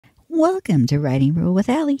Welcome to Writing Rule with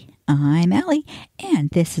Allie. I'm Allie, and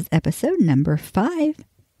this is episode number 5,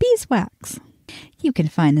 Beeswax. You can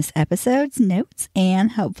find this episode's notes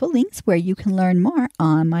and helpful links where you can learn more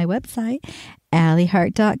on my website,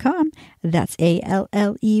 AllieHart.com. That's ALLEYHART.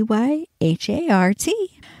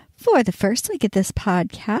 For the first week of this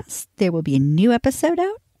podcast, there will be a new episode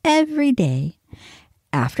out every day.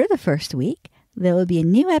 After the first week, there will be a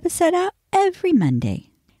new episode out every Monday.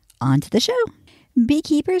 On to the show.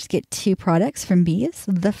 Beekeepers get 2 products from bees.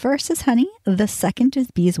 The first is honey. The second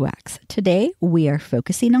is beeswax. Today, we are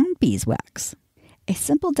focusing on beeswax. A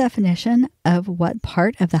simple definition of what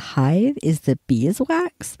part of the hive is the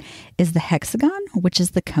beeswax is the hexagon, which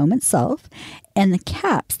is the comb itself, and the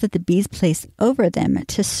caps that the bees place over them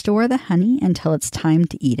to store the honey until it's time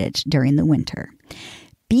to eat it during the winter.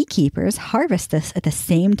 Beekeepers harvest this at the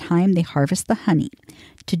same time they harvest the honey.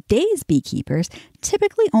 Today's beekeepers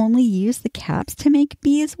typically only use the caps to make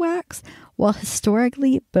beeswax, while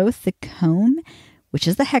historically both the comb, which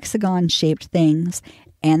is the hexagon-shaped things,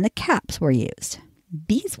 and the caps were used.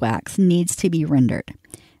 Beeswax needs to be rendered.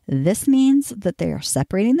 This means that they are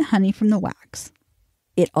separating the honey from the wax.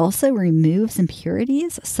 It also removes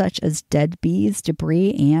impurities such as dead bees,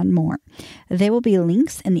 debris, and more. There will be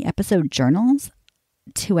links in the episode journals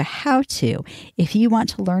to a how-to if you want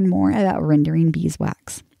to learn more about rendering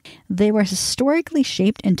beeswax. They were historically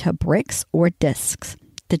shaped into bricks or discs.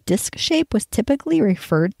 The disc shape was typically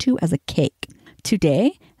referred to as a cake.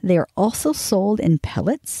 Today, they are also sold in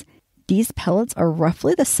pellets. These pellets are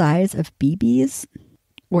roughly the size of BBs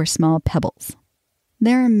or small pebbles.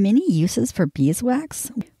 There are many uses for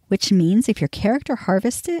beeswax, which means if your character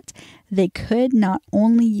harvests it, they could not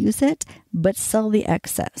only use it, but sell the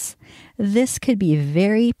excess. This could be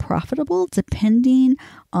very profitable depending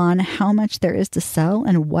on how much there is to sell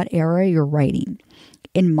and what era you're writing.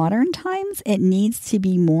 In modern times, it needs to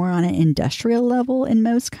be more on an industrial level in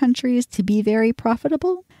most countries to be very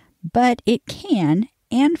profitable, but it can,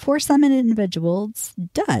 and for some individuals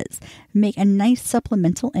does, make a nice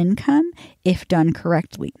supplemental income if done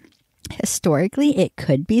correctly. Historically, it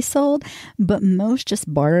could be sold, but most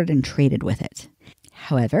just bartered and traded with it.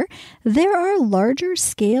 However, there are larger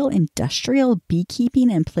scale industrial beekeeping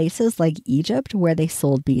in places like Egypt where they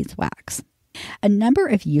sold beeswax. A number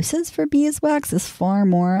of uses for beeswax is far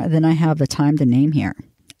more than I have the time to name here.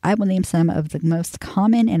 I will name some of the most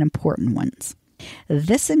common and important ones.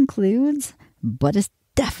 This includes, but is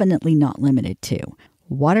definitely not limited to,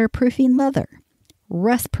 waterproofing leather,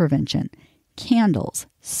 rust prevention, candles,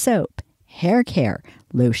 soap, hair care,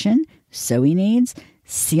 lotion, sewing aids,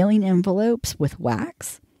 sealing envelopes with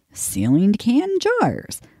wax, sealing can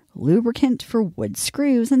jars, lubricant for wood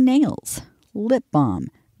screws and nails, lip balm,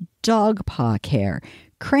 dog paw care,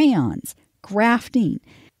 crayons, grafting,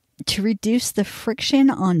 to reduce the friction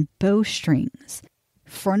on bowstrings,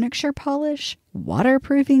 furniture polish,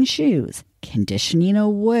 waterproofing shoes, conditioning a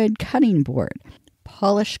wood cutting board,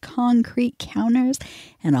 polished concrete counters,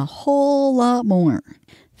 and a whole lot more.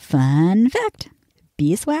 Fun fact,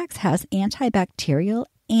 beeswax has antibacterial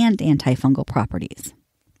and antifungal properties.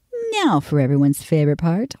 Now for everyone's favorite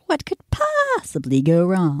part, what could possibly go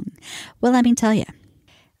wrong? Well, let me tell you,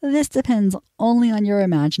 this depends only on your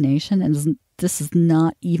imagination, and this is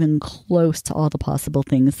not even close to all the possible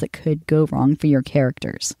things that could go wrong for your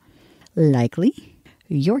characters. Likely,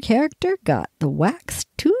 your character got the wax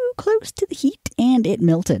too close to the heat and it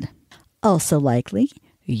melted. Also likely,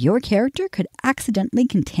 your character could accidentally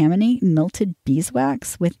contaminate melted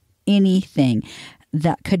beeswax with anything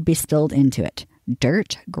that could be spilled into it.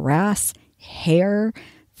 Dirt, grass, hair,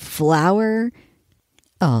 flour.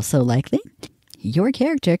 Also likely, your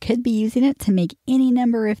character could be using it to make any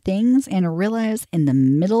number of things and realize in the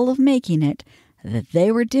middle of making it that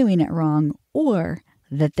they were doing it wrong or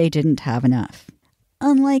that they didn't have enough.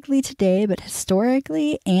 Unlikely today, but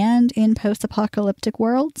historically and in post-apocalyptic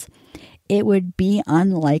worlds, it would be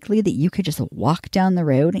unlikely that you could just walk down the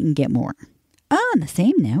road and get more. On the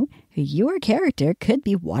same note, your character could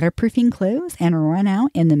be waterproofing clothes and run out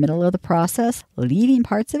in the middle of the process, leaving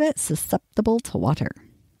parts of it susceptible to water.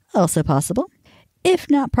 Also possible, if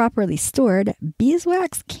not properly stored,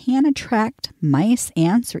 beeswax can attract mice,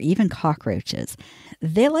 ants, or even cockroaches.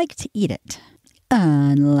 They like to eat it.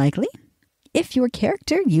 Unlikely, if your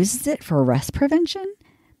character uses it for rust prevention,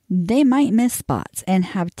 they might miss spots and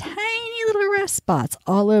have tiny little rust spots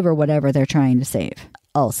all over whatever they're trying to save.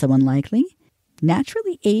 Also unlikely,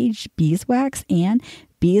 naturally aged beeswax and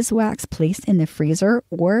beeswax placed in the freezer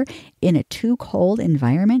or in a too cold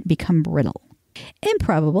environment become brittle.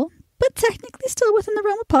 Improbable, but technically still within the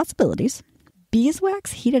realm of possibilities.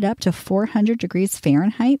 Beeswax heated up to 400 degrees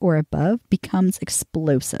Fahrenheit or above becomes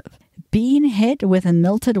explosive. Being hit with a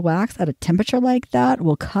melted wax at a temperature like that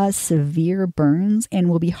will cause severe burns and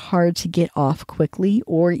will be hard to get off quickly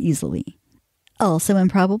or easily. Also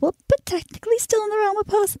improbable, but technically still in the realm of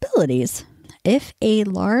possibilities. If a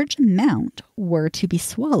large amount were to be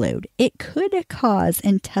swallowed, it could cause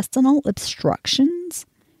intestinal obstructions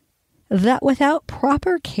that without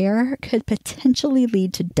proper care could potentially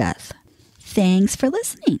lead to death. Thanks for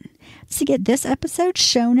listening. To get this episode's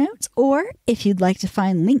show notes, or if you'd like to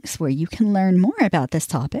find links where you can learn more about this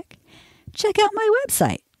topic, check out my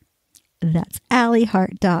website. That's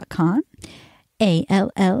alleyhart.com,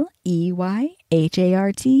 ALLEYHART.com.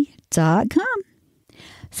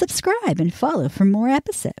 Subscribe and follow for more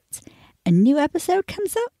episodes. A new episode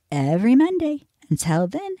comes out every Monday. Until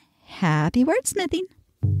then, happy wordsmithing.